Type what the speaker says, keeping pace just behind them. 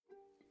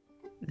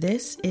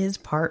This is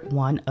part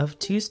one of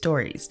two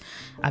stories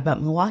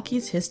about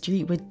Milwaukee's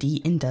history with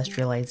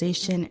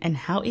deindustrialization and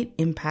how it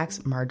impacts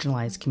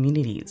marginalized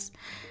communities.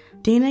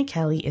 Dana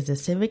Kelly is a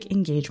civic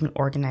engagement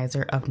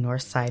organizer of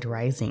Northside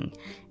Rising,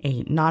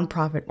 a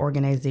nonprofit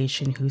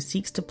organization who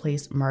seeks to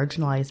place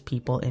marginalized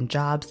people in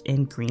jobs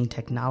in green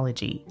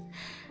technology.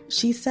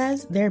 She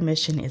says their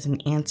mission is an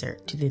answer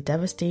to the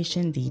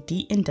devastation the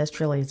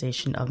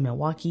deindustrialization of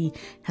Milwaukee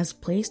has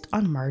placed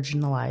on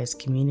marginalized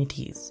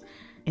communities.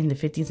 In the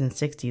 50s and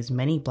 60s,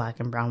 many Black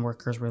and brown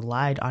workers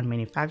relied on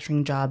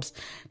manufacturing jobs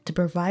to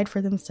provide for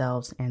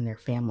themselves and their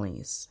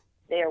families.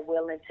 They're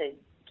willing to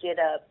get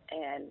up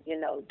and,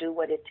 do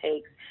what it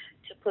takes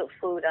to put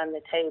food on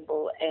the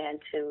table and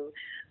to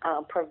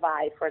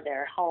provide for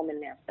their home and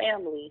their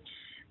family,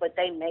 but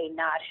they may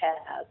not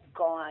have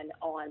gone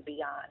on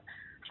beyond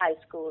high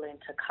school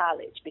into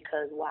college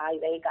because why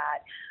they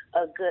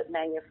got a good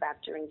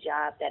manufacturing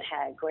job that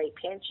had great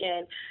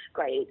pension,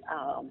 great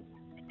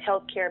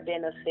health care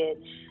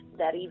benefits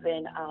that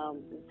even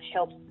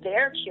helped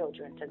their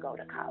children to go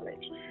to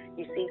college.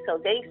 You see, so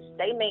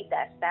they made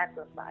that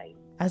sacrifice.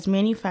 As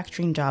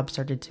manufacturing jobs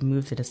started to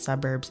move to the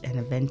suburbs and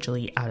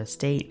eventually out of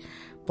state,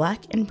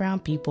 Black and brown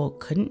people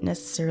couldn't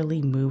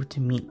necessarily move to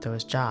meet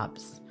those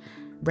jobs.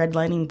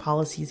 Redlining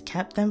policies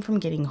kept them from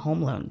getting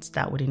home loans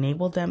that would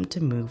enable them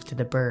to move to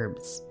the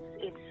burbs.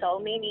 It's so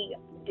many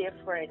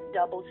different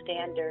double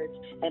standards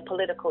and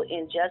political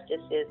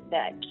injustices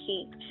that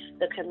keep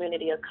the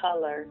community of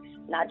color,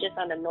 not just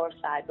on the north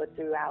side, but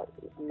throughout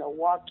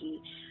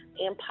Milwaukee,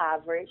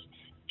 impoverished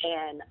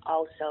and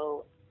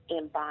also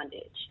in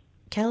bondage.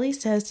 Kelly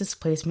says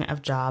displacement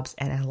of jobs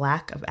and a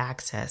lack of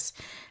access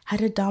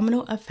had a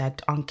domino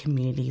effect on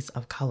communities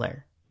of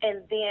color.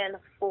 And then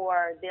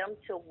for them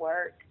to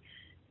work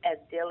as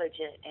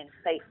diligent and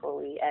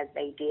faithfully as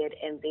they did,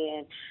 and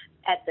then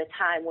at the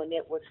time when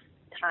it was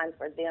time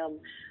for them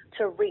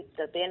to reap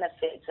the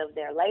benefits of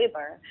their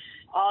labor,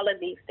 all of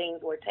these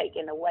things were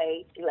taken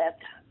away,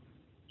 left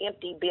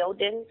empty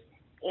buildings,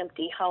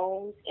 empty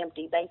homes,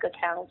 empty bank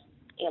accounts,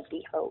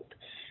 empty hope.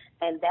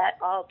 And that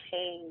all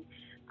came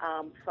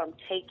from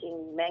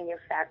taking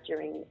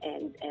manufacturing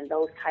and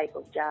those type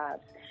of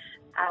jobs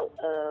out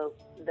of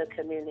the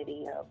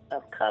community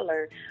of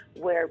color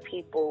where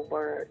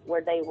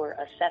they were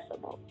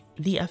accessible.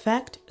 The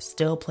effect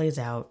still plays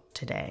out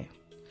today.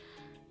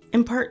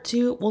 In part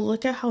two, we'll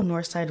look at how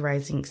Northside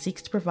Rising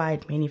seeks to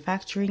provide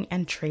manufacturing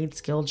and trade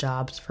skill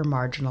jobs for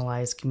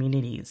marginalized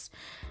communities.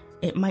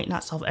 It might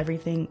not solve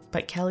everything,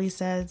 but Kelly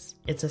says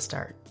it's a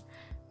start.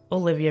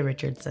 Olivia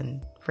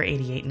Richardson for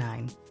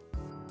 88.9.